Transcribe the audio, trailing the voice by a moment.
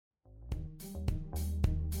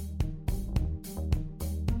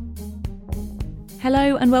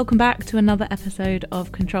Hello and welcome back to another episode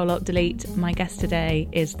of Control Alt Delete. My guest today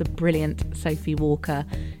is the brilliant Sophie Walker.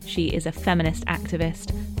 She is a feminist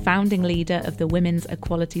activist, founding leader of the Women's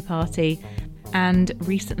Equality Party, and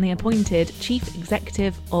recently appointed Chief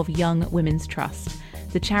Executive of Young Women's Trust,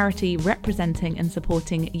 the charity representing and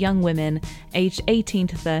supporting young women aged 18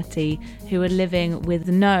 to 30 who are living with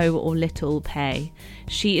no or little pay.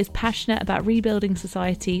 She is passionate about rebuilding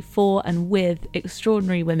society for and with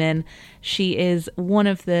extraordinary women. She is one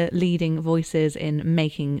of the leading voices in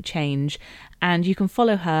making change, and you can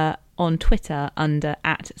follow her on Twitter under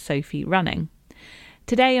 @SophieRunning.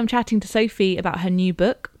 Today I'm chatting to Sophie about her new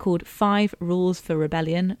book called 5 Rules for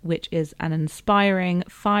Rebellion, which is an inspiring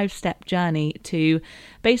 5-step journey to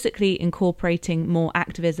basically incorporating more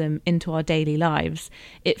activism into our daily lives.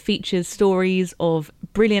 It features stories of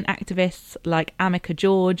brilliant activists like Amika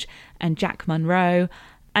George and Jack Monroe,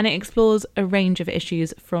 and it explores a range of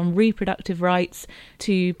issues from reproductive rights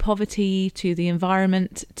to poverty to the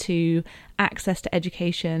environment to access to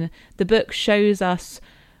education. The book shows us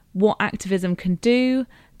what activism can do,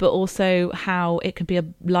 but also how it can be a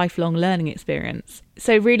lifelong learning experience.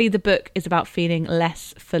 So really the book is about feeling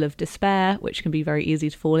less full of despair, which can be very easy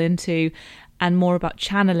to fall into, and more about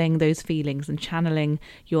channeling those feelings and channeling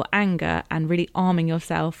your anger and really arming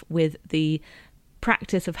yourself with the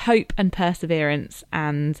practice of hope and perseverance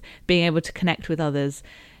and being able to connect with others.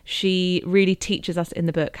 She really teaches us in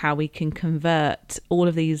the book how we can convert all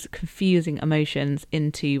of these confusing emotions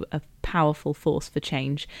into a powerful force for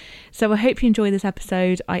change. So I hope you enjoy this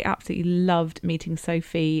episode. I absolutely loved meeting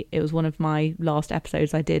Sophie. It was one of my last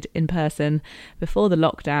episodes I did in person before the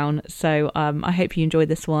lockdown. So I hope you enjoyed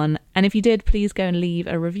this one. And if you did, please go and leave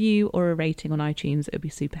a review or a rating on iTunes. It would be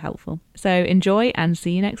super helpful. So enjoy and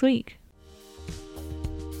see you next week.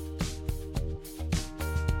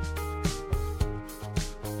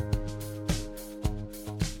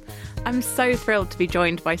 I'm so thrilled to be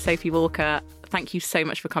joined by Sophie Walker. Thank you so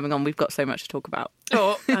much for coming on. We've got so much to talk about.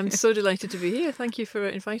 Oh, I'm so delighted to be here. Thank you for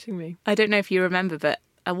inviting me. I don't know if you remember, but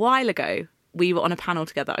a while ago we were on a panel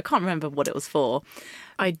together. I can't remember what it was for.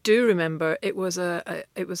 I do remember it was a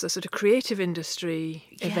sort of creative industry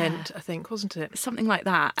event, I think, wasn't it? Something like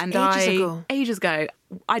that. And Ages ago.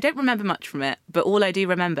 I don't remember much from it, but all I do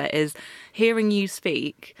remember is hearing you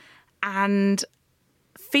speak and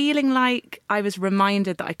feeling like I was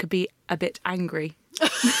reminded that I could be a bit angry.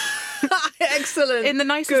 Excellent. In the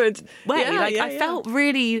nicest way. I felt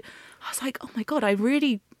really, I was like, oh my God, I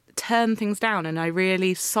really turn things down and I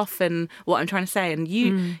really soften what I'm trying to say. And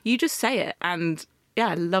you just say it. And yeah,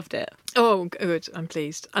 I loved it. Oh, good. I'm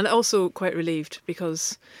pleased. And also quite relieved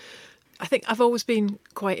because I think I've always been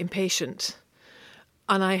quite impatient.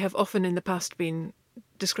 And I have often in the past been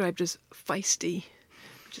described as feisty,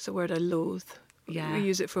 which is a word I loathe. Yeah. We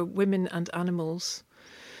use it for women and animals.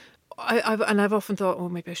 I've often thought, oh,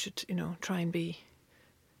 maybe I should, try and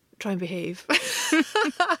behave.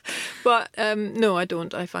 But no, I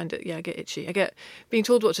don't. I find it, I get itchy. I get being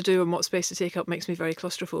told what to do and what space to take up makes me very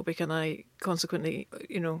claustrophobic, and I consequently,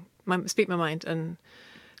 speak my mind and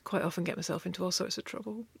quite often get myself into all sorts of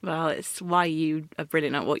trouble. Well, it's why you are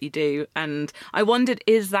brilliant at what you do. And I wondered,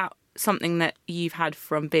 is that something that you've had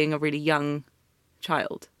from being a really young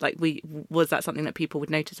child? Like, was that something that people would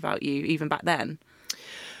notice about you even back then?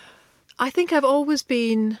 I think I've always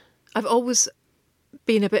been a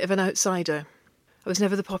bit of an outsider. I was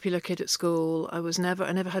never the popular kid at school. I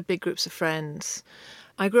never had big groups of friends.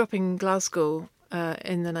 I grew up in Glasgow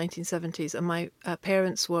in the 1970s, and my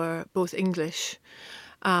parents were both English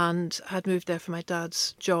and had moved there for my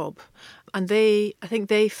dad's job. And I think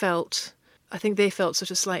they felt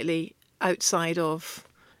sort of slightly outside of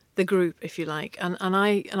the group, if you like. And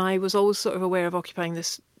I was always sort of aware of occupying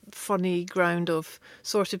this funny ground of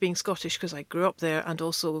sort of being Scottish because I grew up there, and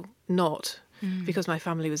also not because my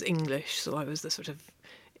family was English. So I was the sort of,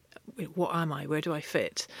 what am I? Where do I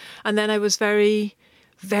fit? And then I was very,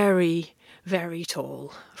 very, very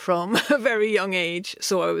tall from a very young age.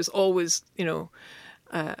 So I was always,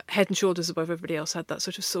 head and shoulders above everybody else, had that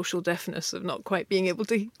sort of social deafness of not quite being able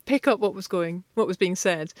to pick up what was being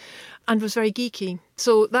said, and was very geeky.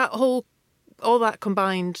 So all that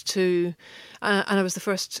combined to, and I was the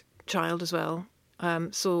first child as well.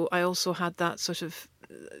 So I also had that sort of,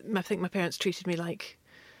 I think my parents treated me like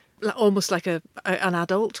almost like an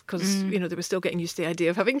adult because, they were still getting used to the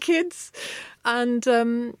idea of having kids. And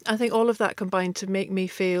I think all of that combined to make me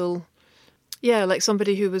feel, like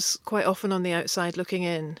somebody who was quite often on the outside looking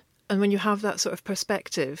in. And when you have that sort of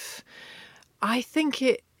perspective, I think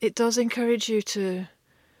it does encourage you to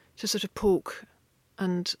sort of poke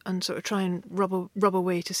and sort of try and rub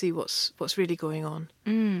away to see what's really going on.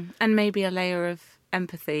 And maybe a layer of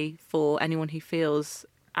empathy for anyone who feels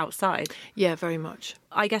outside. Yeah, very much.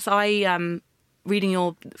 I guess reading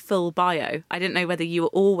your full bio, I didn't know whether you were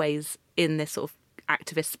always in this sort of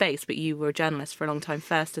activist space, but you were a journalist for a long time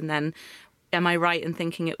first, and then am I right in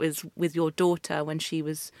thinking it was with your daughter when she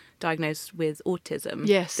was diagnosed with autism?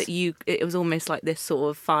 Yes. That it was almost like this sort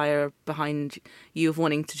of fire behind you of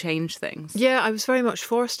wanting to change things. Yeah, I was very much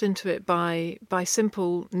forced into it by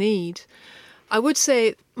simple need. I would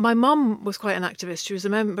say my mum was quite an activist. She was a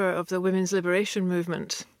member of the Women's Liberation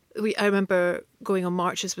Movement. I remember going on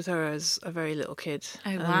marches with her as a very little kid.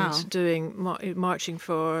 Oh, wow. And marching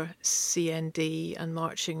for CND and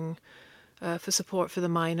marching for support for the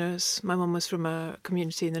miners. My mum was from a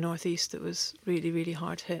community in the northeast that was really, really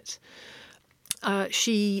hard hit.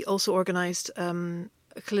 She also organised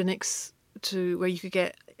clinics where you could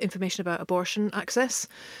get information about abortion access,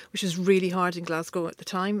 which was really hard in Glasgow at the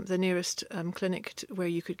time. The nearest clinic where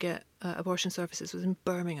you could get abortion services was in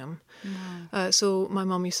Birmingham. Wow. So my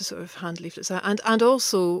mum used to sort of hand leaflets out. And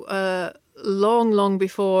also, long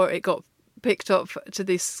before it got picked up to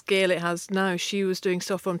the scale it has now, she was doing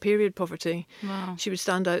stuff on period poverty. Wow. She would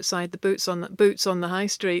stand outside the Boots on the high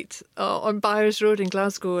street on Byres Road in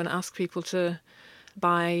Glasgow and ask people to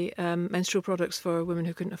buy menstrual products for women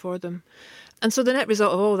who couldn't afford them. And so the net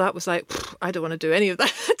result of all that was like, I don't want to do any of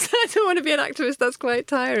that. I don't want to be an activist. That's quite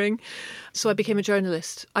tiring. So I became a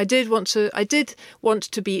journalist. I did want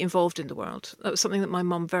to be involved in the world. That was something that my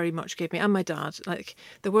mum very much gave me, and my dad. Like,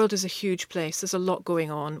 the world is a huge place. There's a lot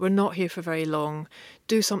going on. We're not here for very long.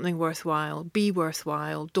 Do something worthwhile. Be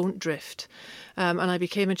worthwhile. Don't drift. And I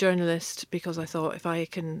became a journalist because I thought, if I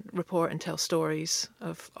can report and tell stories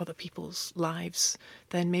of other people's lives,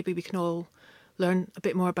 then maybe we can all learn a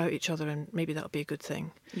bit more about each other, and maybe that'll be a good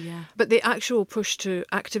thing. Yeah. But the actual push to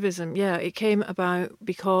activism, it came about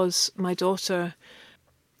because my daughter,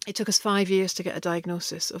 it took us 5 years to get a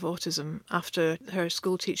diagnosis of autism after her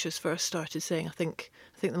school teachers first started saying, I think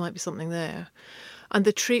there might be something there. And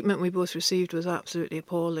the treatment we both received was absolutely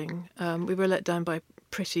appalling. We were let down by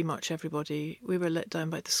pretty much everybody. We were let down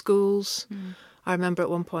by the schools. I remember at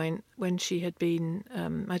one point when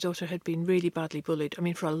my daughter had been really badly bullied,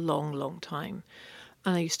 for a long, long time.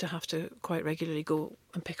 And I used to have to quite regularly go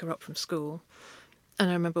and pick her up from school. And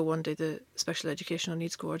I remember one day the special educational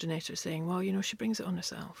needs coordinator saying, well, she brings it on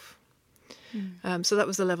herself. So that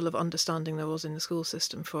was the level of understanding there was in the school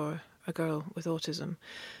system for a girl with autism.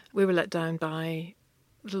 We were let down by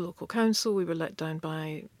the local council, we were let down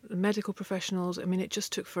by the medical professionals. It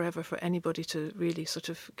just took forever for anybody to really sort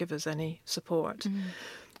of give us any support.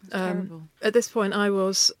 Terrible. At this point, I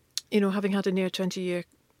was, having had a near 20-year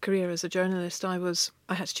career as a journalist, I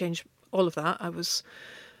had to change all of that.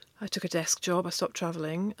 I took a desk job. I stopped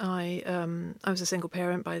travelling. I was a single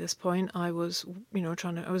parent by this point. I was,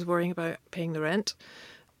 I was worrying about paying the rent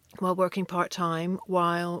while working part-time,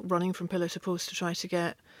 while running from pillar to post to try to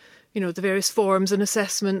get the various forms and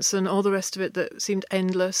assessments and all the rest of it that seemed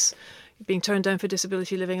endless, being turned down for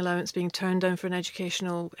disability living allowance, being turned down for an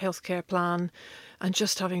educational healthcare plan, and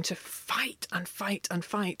just having to fight and fight and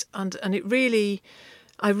fight. And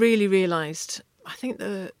I really realised, I think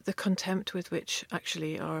the contempt with which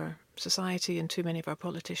actually our society and too many of our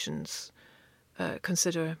politicians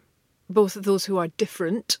consider both those who are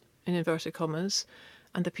different, in inverted commas,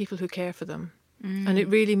 and the people who care for them. And it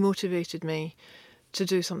really motivated me to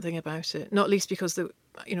do something about it, not least because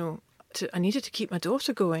I needed to keep my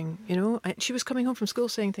daughter going. She was coming home from school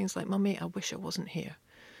saying things like, "Mummy, I wish I wasn't here."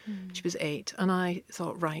 She was 8, and I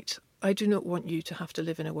thought, right, I do not want you to have to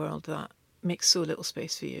live in a world that makes so little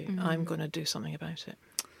space for you. I'm going to do something about it.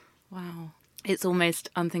 Wow. It's almost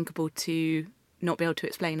unthinkable to not be able to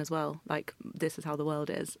explain as well, like, this is how the world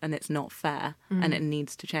is and it's not fair and it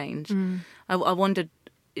needs to change. I wondered,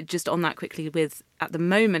 just on that quickly, with, at the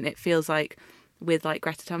moment, it feels like with like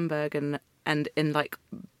Greta Thunberg and in like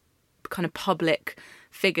kind of public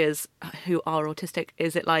figures who are autistic,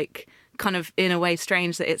 is it like kind of in a way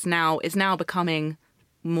strange that it's now becoming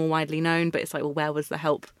more widely known, but it's like, well, where was the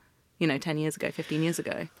help 10 years ago, 15 years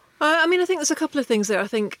ago? I think there's a couple of things there. I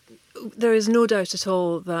think there is no doubt at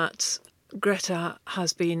all that Greta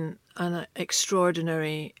has been an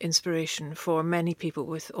extraordinary inspiration for many people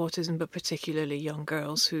with autism, but particularly young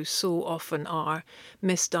girls who so often are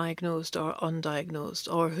misdiagnosed or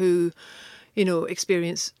undiagnosed, or who,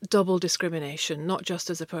 experience double discrimination, not just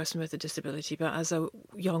as a person with a disability, but as a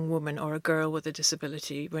young woman or a girl with a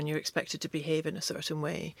disability, when you're expected to behave in a certain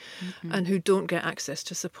way, and who don't get access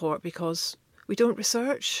to support because we don't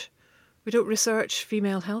research. We don't research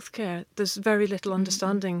female healthcare. There's very little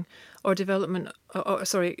understanding or development,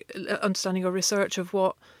 understanding or research of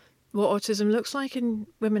what autism looks like in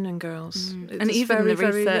women and girls. And even the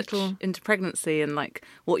research into pregnancy and like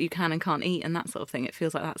what you can and can't eat and that sort of thing, it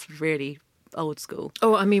feels like that's really old school.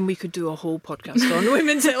 Oh, I mean, we could do a whole podcast on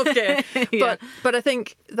women's healthcare. Yeah. But I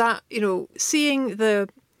think that, seeing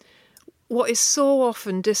what is so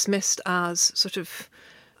often dismissed as sort of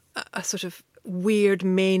a sort of weird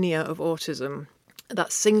mania of autism,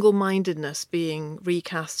 that single-mindedness being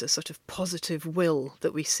recast as sort of positive will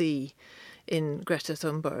that we see in Greta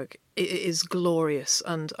Thunberg, it is glorious.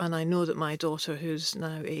 And I know that my daughter, who's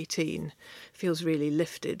now 18, feels really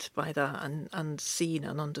lifted by that and seen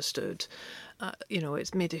and understood.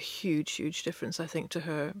 It's made a huge, huge difference, I think, to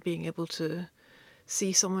her being able to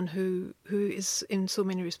see someone who is in so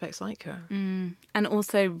many respects like her. And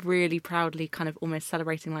also really proudly kind of almost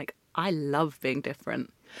celebrating, like, I love being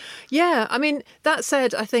different. Yeah, I mean, that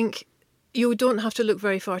said, I think you don't have to look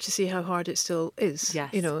very far to see how hard it still is.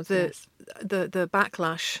 Yes, The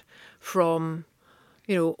backlash from,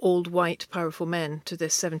 old white powerful men to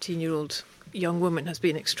this 17-year-old young woman has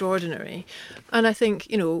been extraordinary. And I think,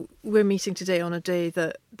 we're meeting today on a day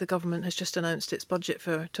that the government has just announced its budget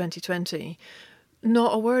for 2020.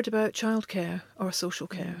 Not a word about childcare or social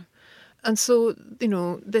care. And so,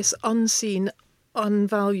 this unseen,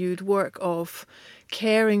 unvalued work of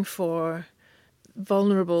caring for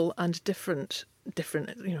vulnerable and different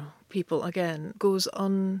people, again, goes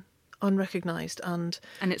unrecognised. And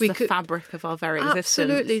it's the fabric of our very existence.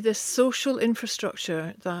 Absolutely, this social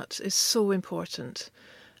infrastructure that is so important.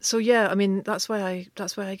 So yeah, I mean, that's why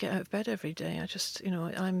I get out of bed every day. I just,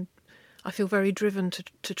 I feel very driven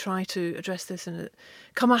to try to address this and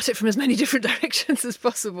come at it from as many different directions as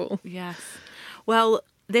possible. Yes. Well,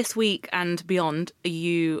 this week and beyond,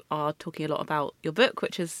 you are talking a lot about your book,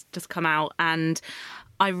 which has just come out. And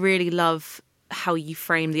I really love how you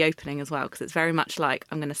frame the opening as well, because it's very much like,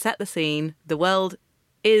 I'm going to set the scene. The world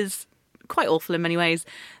is quite awful in many ways.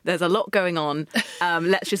 There's a lot going on.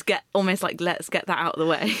 Let's get that out of the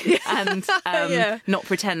way and not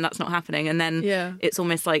pretend that's not happening. And then it's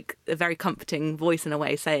almost like a very comforting voice in a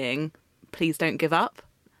way saying, please don't give up.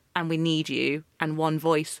 And we need you, and one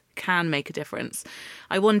voice can make a difference.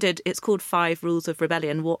 I wondered, it's called 5 Rules of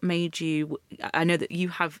Rebellion. What made you, I know that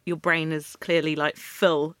your brain is clearly like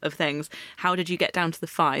full of things. How did you get down to the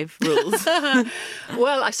 5 rules?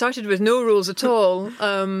 Well, I started with no rules at all.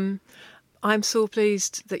 I'm so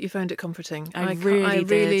pleased that you found it comforting. I really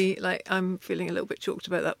did. I'm feeling a little bit choked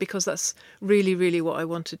about that, because that's really, really what I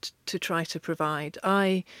wanted to try to provide.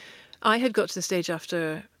 I had got to the stage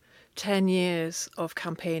after 10 years of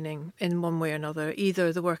campaigning in one way or another,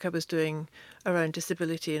 either the work I was doing around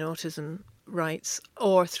disability and autism rights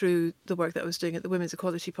or through the work that I was doing at the Women's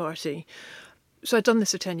Equality Party. So I'd done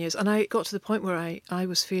this for 10 years, and I got to the point where I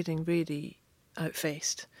was feeling really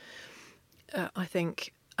outfaced, I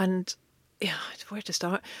think. And yeah, where to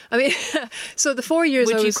start? I mean, so the 4 years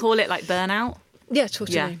Would you call it like burnout? Yeah,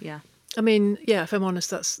 totally. Yeah. I mean, yeah, if I'm honest,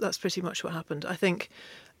 that's pretty much what happened. I think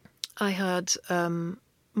I had...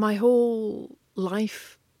 my whole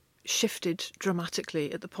life shifted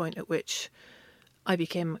dramatically at the point at which I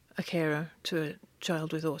became a carer to a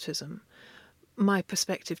child with autism. My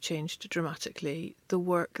perspective changed dramatically. The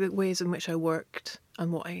ways in which I worked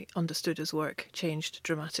and what I understood as work changed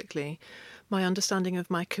dramatically. My understanding of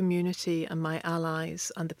my community and my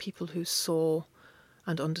allies and the people who saw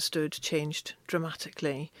and understood changed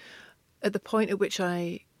dramatically. At the point at which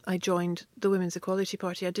I joined the Women's Equality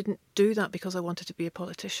Party, I didn't do that because I wanted to be a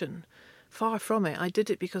politician. Far from it. I did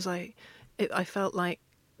it because I felt like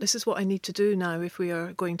this is what I need to do now if we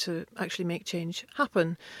are going to actually make change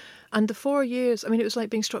happen. And the 4 years, I mean, it was like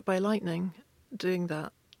being struck by lightning doing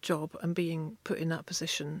that job and being put in that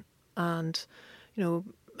position and,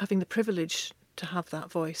 having the privilege to have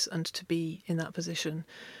that voice and to be in that position.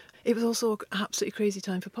 It was also an absolutely crazy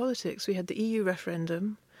time for politics. We had the EU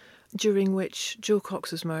referendum, during which Jo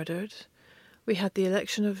Cox was murdered. We had the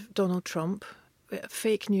election of Donald Trump.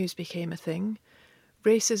 Fake news became a thing.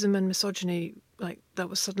 Racism and misogyny, that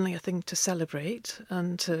was suddenly a thing to celebrate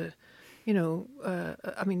and to,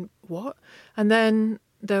 what? And then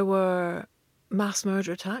there were mass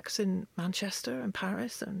murder attacks in Manchester and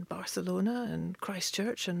Paris and Barcelona and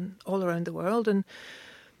Christchurch and all around the world. And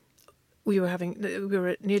we were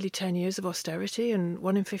at nearly 10 years of austerity, and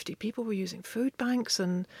 1 in 50 people were using food banks,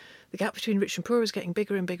 and the gap between rich and poor was getting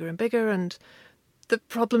bigger and bigger and bigger, and the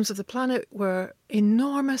problems of the planet were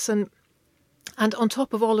enormous. And on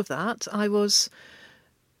top of all of that, I was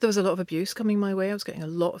There was a lot of abuse coming my way. I was getting a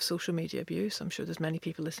lot of social media abuse. I'm sure there's many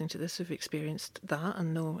people listening to this who've experienced that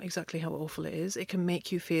and know exactly how awful it is. It can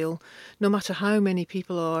make you feel, no matter how many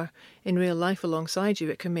people are in real life alongside you,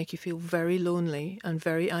 it can make you feel very lonely and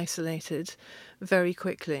very isolated very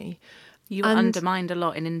quickly. You were undermined a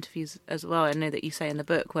lot in interviews as well. I know that you say in the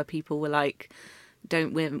book where people were like,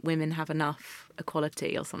 don't women have enough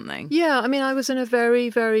equality or something? Yeah, I mean, I was in a very,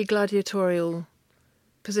 very gladiatorial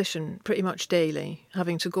position pretty much daily,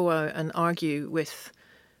 having to go out and argue with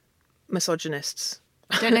misogynists.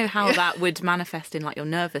 I don't know how that would manifest in like your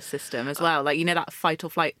nervous system as well. Like, you know, that fight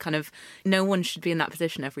or flight kind of, no one should be in that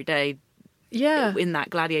position every day. Yeah. In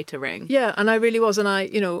that gladiator ring. Yeah, and I really was. And I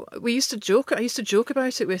used to joke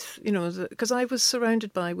about it with, because I was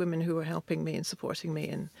surrounded by women who were helping me and supporting me.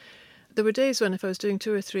 And there were days when if I was doing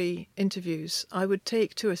 2 or 3 interviews, I would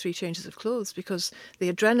take 2 or 3 changes of clothes because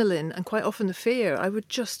the adrenaline and quite often the fear, I would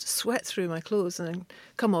just sweat through my clothes and then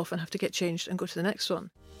come off and have to get changed and go to the next one.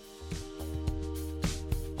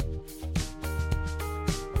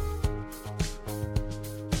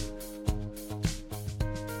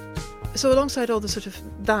 So alongside all the sort of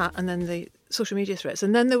that and then the social media threats,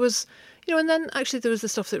 and then there was, and then actually there was the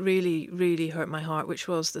stuff that really, really hurt my heart, which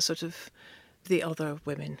was the sort of the other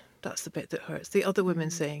women. That's the bit that hurts. The other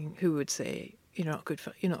women saying, who would say, you're not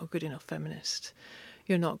a good enough feminist.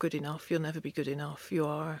 You're not good enough. You'll never be good enough. You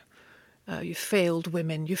are, you failed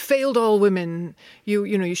women. You failed all women.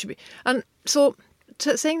 You should be. And so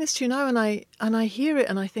saying this to you now, and I hear it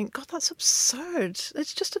and I think, God, that's absurd.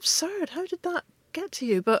 It's just absurd. How did that get to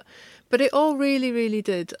you? But it all really, really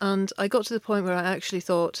did. And I got to the point where I actually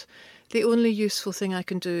thought, the only useful thing I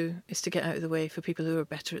can do is to get out of the way for people who are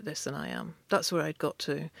better at this than I am. That's where I'd got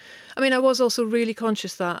to. I mean, I was also really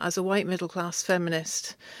conscious that as a white middle-class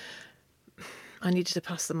feminist, I needed to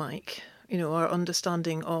pass the mic. Our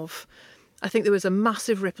understanding of... I think there was a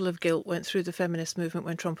massive ripple of guilt went through the feminist movement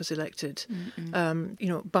when Trump was elected,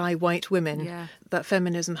 by white women, that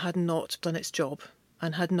feminism had not done its job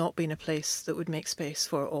and had not been a place that would make space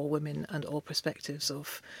for all women and all perspectives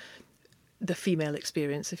of the female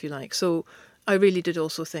experience, if you like. So I really did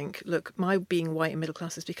also think, look, my being white and middle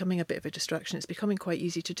class is becoming a bit of a distraction. It's becoming quite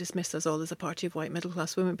easy to dismiss us all as a party of white middle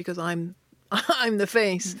class women because I'm the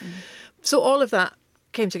face. Mm-hmm. So all of that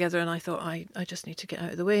came together and I thought I just need to get out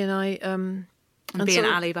of the way. And and be an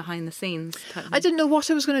ally behind the scenes. I didn't know what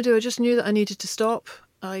I was going to do. I just knew that I needed to stop.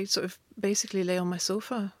 I sort of basically lay on my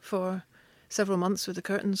sofa for several months with the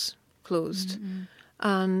curtains closed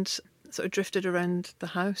and sort of drifted around the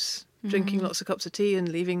house, drinking lots of cups of tea and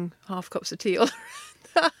leaving half cups of tea all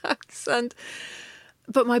around the house.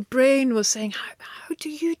 But my brain was saying, how do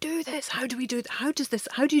you do this? How do we do it? How do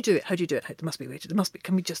you do it? How do you do it? There must be a way to, there must be,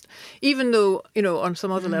 can we just, even though, on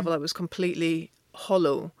some other level I was completely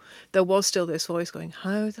hollow, there was still this voice going,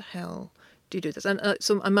 how the hell do you do this? And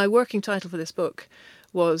so my working title for this book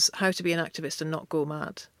was How to Be an Activist and Not Go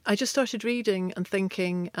Mad. I just started reading and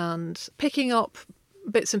thinking and picking up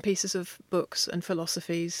bits and pieces of books and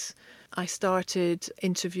philosophies. I started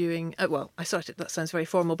interviewing, that sounds very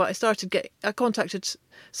formal, but I contacted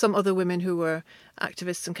some other women who were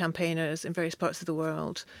activists and campaigners in various parts of the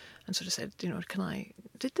world and sort of said,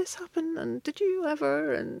 did this happen? And did you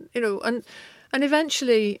ever? And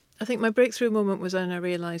eventually, I think my breakthrough moment was when I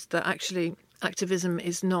realised that actually activism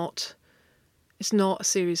is not a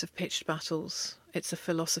series of pitched battles. It's a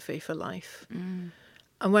philosophy for life.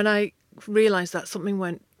 And when I realised that, something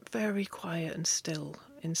went very quiet and still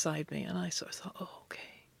inside me, and I sort of thought, oh,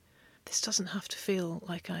 okay, this doesn't have to feel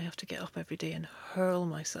like I have to get up every day and hurl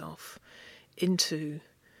myself into,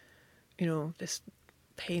 this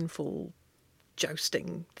painful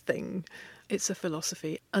jousting thing. It's a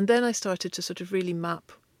philosophy. And then I started to sort of really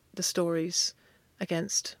map the stories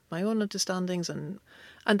against my own understandings, and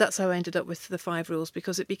that's how I ended up with the 5 rules,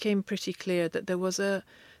 because it became pretty clear that there was a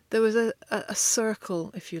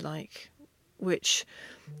circle, if you like, which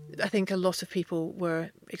I think a lot of people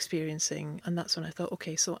were experiencing. And that's when I thought,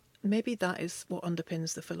 okay, so maybe that is what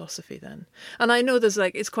underpins the philosophy then. And I know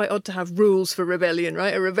it's quite odd to have rules for rebellion,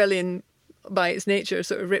 right? A rebellion by its nature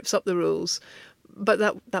sort of rips up the rules. But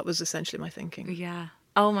that was essentially my thinking. Yeah.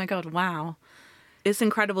 Oh my God, wow. It's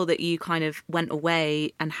incredible that you kind of went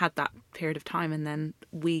away and had that period of time, and then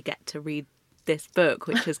we get to read this book,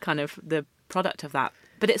 which is kind of the product of that.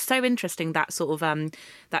 But it's so interesting, that sort of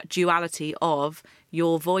that duality of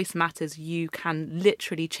your voice matters. You can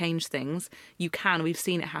literally change things. We've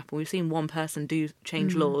seen it happen. We've seen one person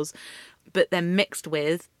change laws, but then mixed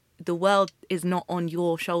with the world is not on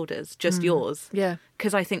your shoulders, just yours. Yeah.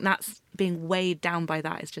 Because I think that's being weighed down by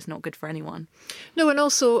that is just not good for anyone. No, and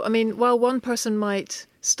also, I mean, while one person might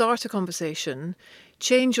start a conversation,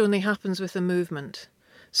 change only happens with a movement.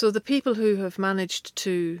 So the people who have managed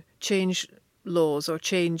to change laws or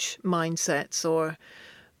change mindsets or,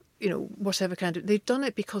 whatever kind of, they've done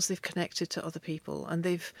it because they've connected to other people and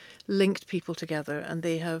they've linked people together and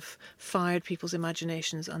they have fired people's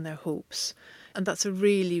imaginations and their hopes. And that's a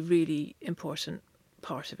really, really important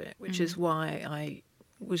part of it, which is why I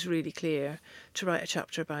was really clear to write a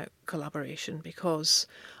chapter about collaboration, because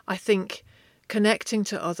I think connecting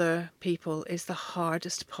to other people is the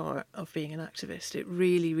hardest part of being an activist. It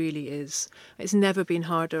really, really is. It's never been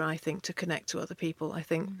harder, I think, to connect to other people. I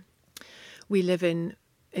think we live in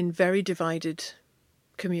very divided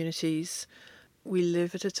communities. We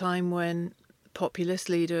live at a time when populist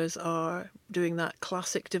leaders are doing that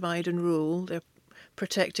classic divide and rule. They're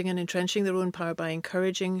protecting and entrenching their own power by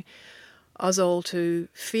encouraging us all to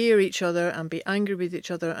fear each other and be angry with each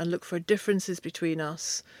other and look for differences between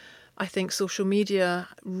us. I think social media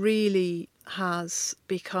really has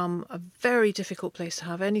become a very difficult place to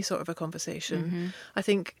have any sort of a conversation. I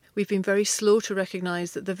think we've been very slow to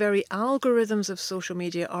recognise that the very algorithms of social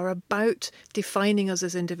media are about defining us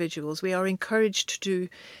as individuals. We are encouraged to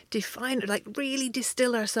define, really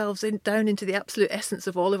distill ourselves down into the absolute essence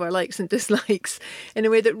of all of our likes and dislikes in a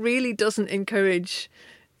way that really doesn't encourage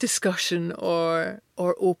discussion or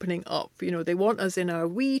opening up. They want us in our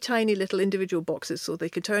wee tiny little individual boxes so they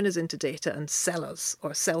can turn us into data and sell us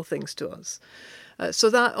or sell things to us. So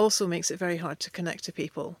that also makes it very hard to connect to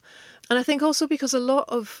people. And I think also because a lot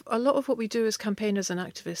of what we do as campaigners and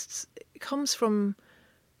activists comes from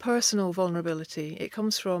personal vulnerability. It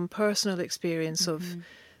comes from personal experience of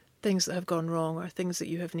things that have gone wrong or things that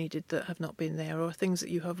you have needed that have not been there or things that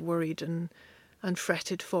you have worried and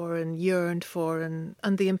fretted for and yearned for and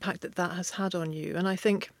the impact that has had on you. And I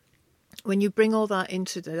think when you bring all that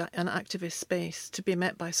into an activist space to be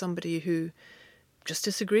met by somebody who just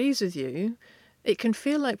disagrees with you, it can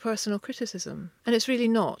feel like personal criticism. And it's really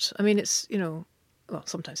not. I mean, it's, well,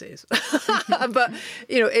 sometimes it is. But,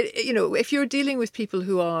 if you're dealing with people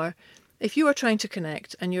if you are trying to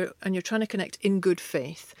connect and you're trying to connect in good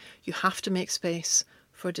faith, you have to make space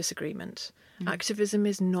for disagreement. Activism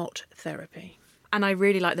is not therapy. And I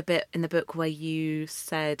really like the bit in the book where you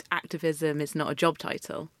said activism is not a job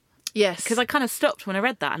title. Yes. Because I kind of stopped when I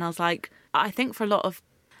read that and I was like, I think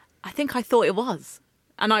I thought it was.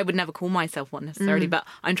 And I would never call myself one necessarily, but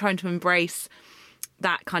I'm trying to embrace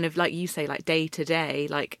that kind of, like you say, like day to day,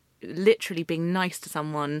 like literally being nice to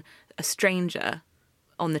someone, a stranger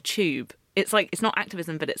on the tube. It's like, it's not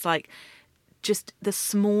activism, but it's like just the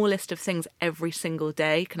smallest of things every single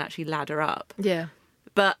day can actually ladder up. Yeah.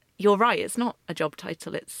 But you're right, it's not a job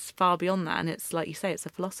title, it's far beyond that. And it's like you say, it's a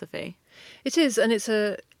philosophy. It is, and it's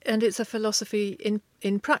a philosophy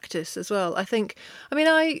in practice as well. I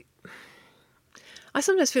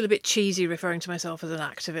sometimes feel a bit cheesy referring to myself as an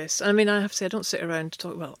activist. I mean, I have to say, I don't sit around and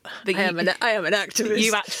talk, well, but I am an activist.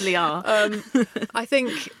 You actually are. I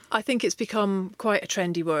think it's become quite a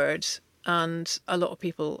trendy word and a lot of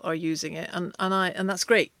people are using it. And that's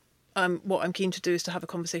great. What I'm keen to do is to have a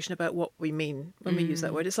conversation about what we mean when we use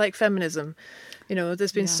that word. It's like feminism.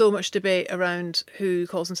 There's been so much debate around who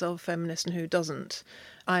calls himself a feminist and who doesn't.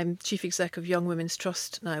 I'm chief exec of Young Women's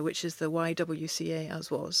Trust now, which is the YWCA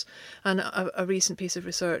as was. And a recent piece of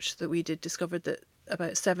research that we did discovered that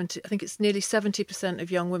about 70, I think it's nearly 70%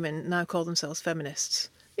 of young women now call themselves feminists.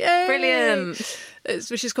 Yay! Brilliant!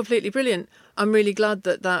 Which is completely brilliant. I'm really glad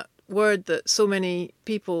that word that so many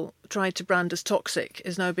people tried to brand as toxic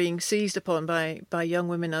is now being seized upon by young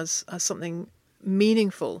women as something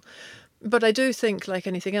meaningful. But I do think, like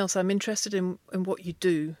anything else, I'm interested in what you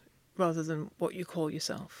do rather than what you call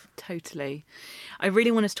yourself. Totally. I really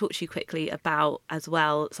want to talk to you quickly about, as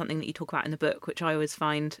well, something that you talk about in the book, which I always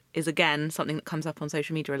find is, again, something that comes up on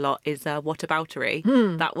social media a lot, is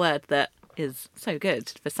whataboutery, that word that is so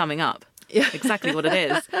good for summing up exactly what it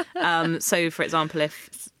is. So, for example,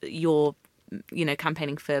 if you're,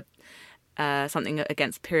 campaigning for something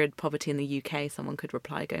against period poverty in the UK, someone could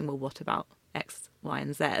reply going, well, what about X, Y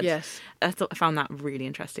and Z? Yes. I found that really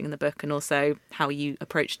interesting in the book, and also how you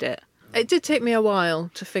approached it. It did take me a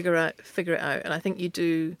while to figure it out, and I think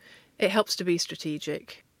it helps to be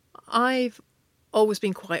strategic. I've always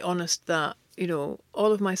been quite honest that,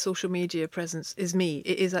 all of my social media presence is me.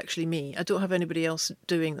 It is actually me. I don't have anybody else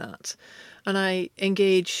doing that. And I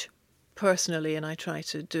engage personally and I try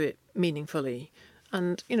to do it meaningfully.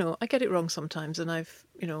 And, I get it wrong sometimes, and I've,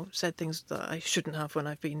 said things that I shouldn't have when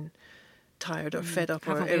I've been tired or fed up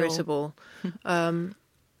or irritable.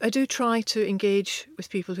 I do try to engage with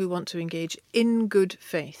people who want to engage in good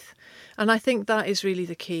faith. And I think that is really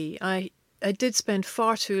the key. I did spend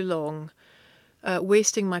far too long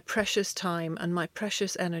wasting my precious time and my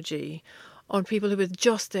precious energy on people who were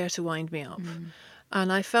just there to wind me up.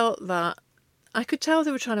 And I felt that I could tell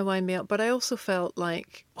they were trying to wind me up, but I also felt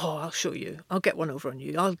like, oh, I'll show you. I'll get one over on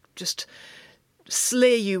you. I'll just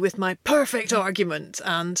slay you with my perfect argument.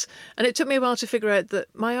 And it took me a while to figure out that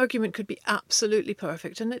my argument could be absolutely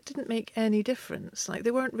perfect, and it didn't make any difference. Like,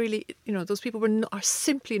 they weren't really, those people are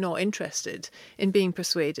simply not interested in being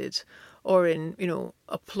persuaded or in,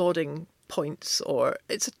 applauding points, or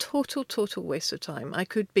it's a total waste of time. I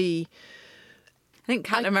think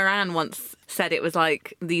Caitlin Moran once said it was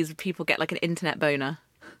like these people get like an internet boner.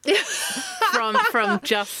 from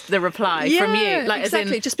just the reply from you, like,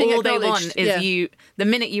 exactly. As in, just being all they want is you. The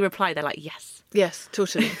minute you reply, they're like, yes,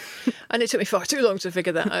 totally. And it took me far too long to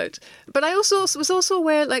figure that out. But I was also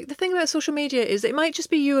aware, like, the thing about social media is it might just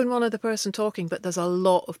be you and one other person talking, but there's a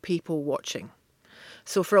lot of people watching.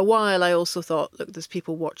 So for a while, I also thought, look, there's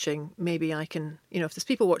people watching. Maybe I can, if there's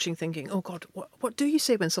people watching thinking, oh God, what do you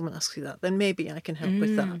say when someone asks you that? Then maybe I can help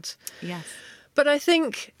with that. Yes. But I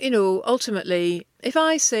think, ultimately, if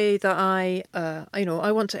I say that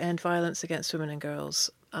I want to end violence against women and girls,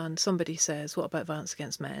 and somebody says, what about violence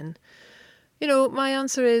against men? My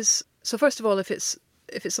answer is, so first of all, if it's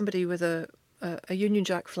somebody with a Union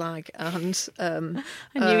Jack flag and I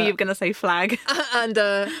knew you were going to say flag.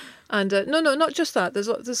 No, not just that.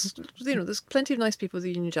 There's plenty of nice people with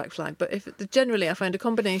the Union Jack flag, but generally I find a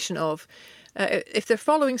combination of if they're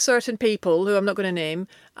following certain people who I'm not going to name,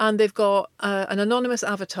 and they've got an anonymous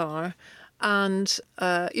avatar, and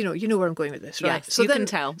you know where I'm going with this, right? Yes, so you can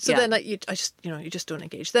tell. So then you just don't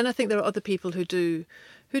engage. Then I think there are other people who do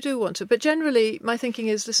want to. But generally, my thinking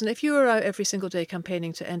is, listen, if you are out every single day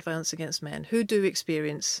campaigning to end violence against men who do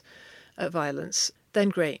experience violence, then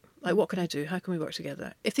great. Like, what can I do? How can we work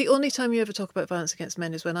together? If the only time you ever talk about violence against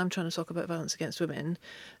men is when I'm trying to talk about violence against women,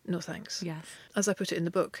 no thanks. Yes. As I put it in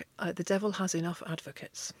the book, the devil has enough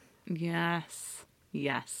advocates. Yes.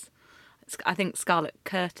 I think Scarlett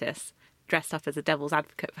Curtis dressed up as a devil's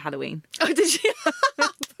advocate for Halloween. Oh, did she?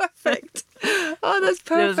 Perfect. Oh, that's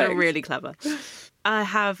perfect. It was really clever. I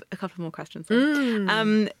have a couple more questions.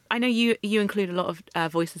 I know you include a lot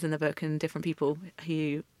of voices in the book and different people who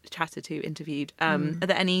you chatted to, interviewed. Are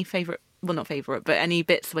there any not favourite, but any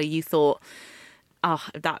bits where you thought,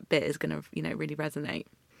 that bit is going to, really resonate?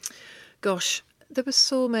 Gosh, there were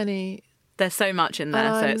so many. There's so much in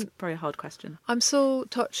there, so it's probably a hard question. I'm so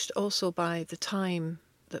touched also by the time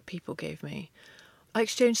that people gave me. I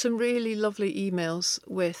exchanged some really lovely emails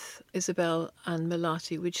with Isabel and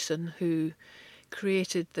Melati Widgson, who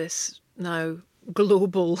created this now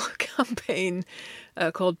global campaign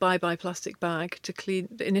called Bye Bye Plastic Bag to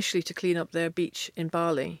clean up their beach in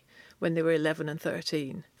Bali when they were 11 and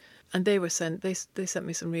 13. And they sent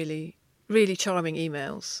me some really, really charming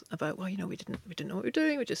emails about, we didn't know what we were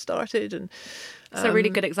doing, we just started. And it's a really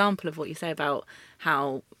good example of what you say about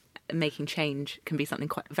how making change can be something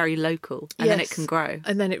quite very local, and then it can grow.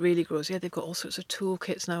 And then it really grows. Yeah, they've got all sorts of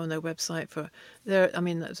toolkits now on their website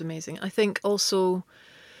that was amazing. I think also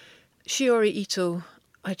Shiori Ito,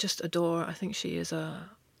 I just adore. I think she's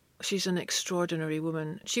an extraordinary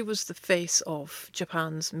woman. She was the face of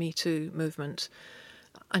Japan's Me Too movement,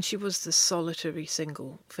 and she was the solitary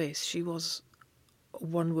single face. She was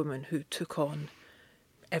one woman who took on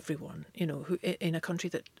everyone, who in a country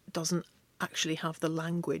that doesn't actually have the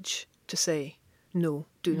language to say, no,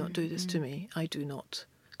 do not do this to me. I do not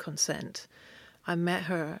consent. I met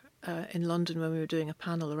her in London when we were doing a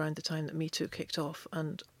panel around the time that Me Too kicked off,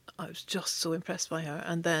 and I was just so impressed by her.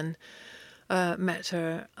 And then met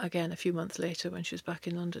her again a few months later when she was back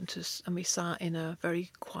in London, and we sat in a very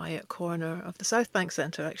quiet corner of the South Bank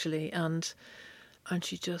Centre, actually, and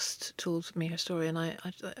she just told me her story, and I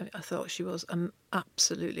thought she was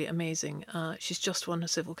absolutely amazing. She's just won a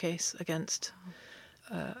civil case against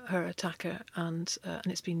her attacker, and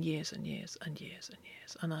it's been years and years and years and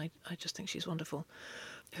years, and I just think she's wonderful.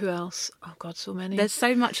 Who else? Oh God, so many. There's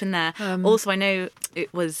so much in there. Also, I know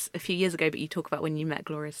it was a few years ago, but you talk about when you met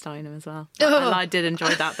Gloria Steinem as well. And I did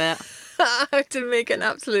enjoy that bit. How to make an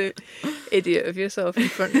absolute idiot of yourself in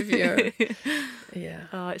front of you. Yeah.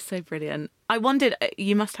 Oh, it's so brilliant. I wondered,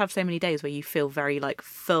 you must have so many days where you feel very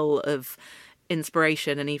full of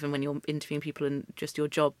inspiration, and even when you're interviewing people and just your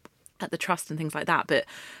job at the Trust and things like that. But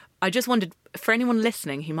I just wondered, for anyone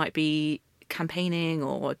listening who might be campaigning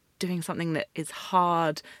or doing something that is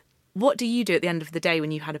hard, what do you do at the end of the day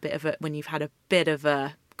when you've had a bit of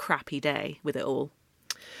a crappy day with it all?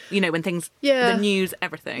 When things, the news,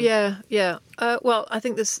 everything. Yeah. Well, I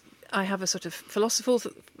think I have a sort of philosophical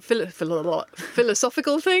thing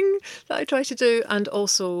that I try to do, and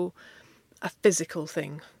also a physical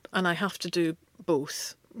thing. And I have to do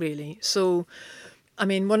both, really. So, I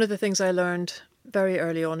mean, one of the things I learned very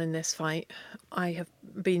early on in this fight, I have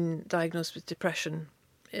been diagnosed with depression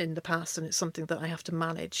in the past, and it's something that I have to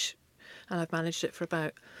manage. And I've managed it for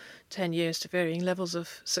about 10 years to varying levels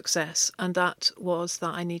of success. And that was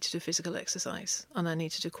that I need to do physical exercise, and I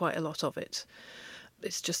need to do quite a lot of it.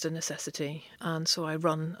 It's just a necessity. And so I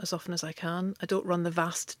run as often as I can. I don't run the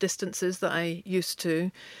vast distances that I used to,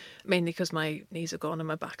 mainly because my knees are gone and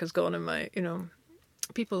my back has gone, and my,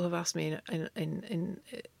 people have asked me in an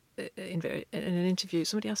interview,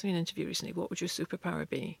 somebody asked me in an interview recently, what would your superpower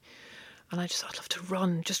be? And I'd love to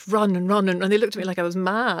run, just run and run. And they looked at me like I was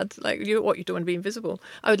mad. Like, you don't want to be invisible.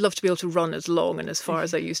 I would love to be able to run as long and as far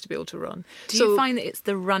as I used to be able to run. Do you find that it's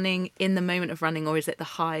the running in the moment of running, or is it the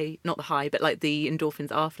high, not the high, but like the endorphins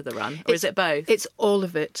after the run? Or is it both? It's all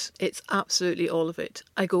of it. It's absolutely all of it.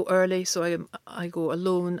 I go early, so I go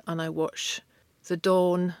alone, and I watch the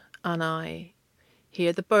dawn, and I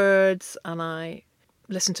hear the birds, and I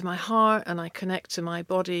listen to my heart, and I connect to my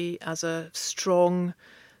body as a strong,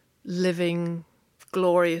 living,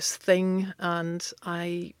 glorious thing, and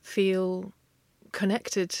I feel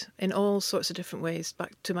connected in all sorts of different ways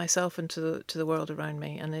back to myself and to the world around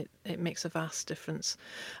me, and it makes a vast difference.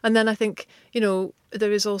 And then I think,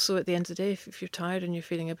 there is also, at the end of the day, if you're tired and you're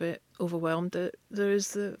feeling a bit overwhelmed, there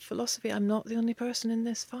is the philosophy, I'm not the only person in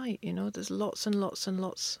this fight. There's lots and lots and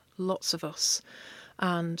lots of us.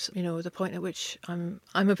 And, the point at which I'm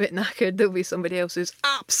a bit knackered, there'll be somebody else who's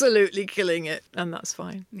absolutely killing it, and that's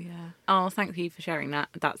fine. Yeah. Oh, thank you for sharing that.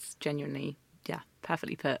 That's genuinely,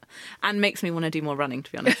 perfectly put, and makes me want to do more running,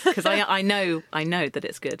 to be honest, because I know that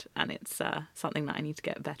it's good, and it's something that I need to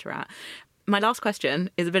get better at. My last question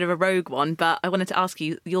is a bit of a rogue one, but I wanted to ask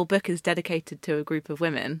you, your book is dedicated to a group of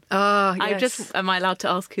women. Yes. Am I allowed to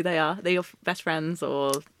ask who they are? Are they your best friends,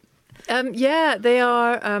 or? Yeah, they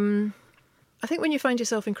are. I think when you find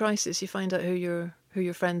yourself in crisis, you find out who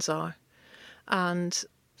your friends are. And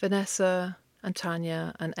Vanessa and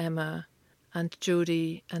Tanya and Emma and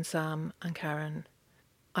Jodie and Sam and Karen,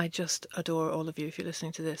 I just adore all of you if you're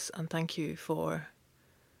listening to this, and thank you for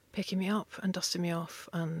picking me up and dusting me off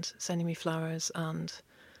and sending me flowers and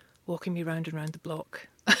walking me round and round the block.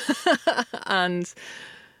 And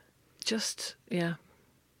just, the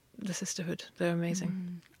sisterhood, they're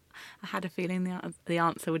amazing. I had a feeling the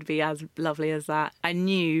answer would be as lovely as that. I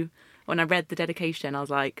knew when I read the dedication, I was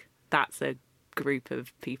like, that's a group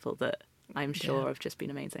of people that I'm sure have just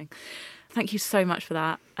been amazing. Thank you so much for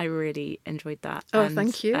that. I really enjoyed that. Oh, and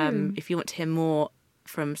thank you. If you want to hear more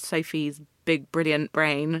from Sophie's big, brilliant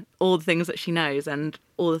brain, all the things that she knows and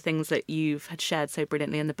all the things that you've had shared so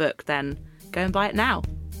brilliantly in the book, then go and buy it now.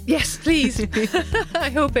 Yes, please. I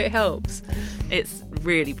hope it helps. It's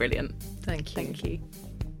really brilliant. Thank you. Thank you.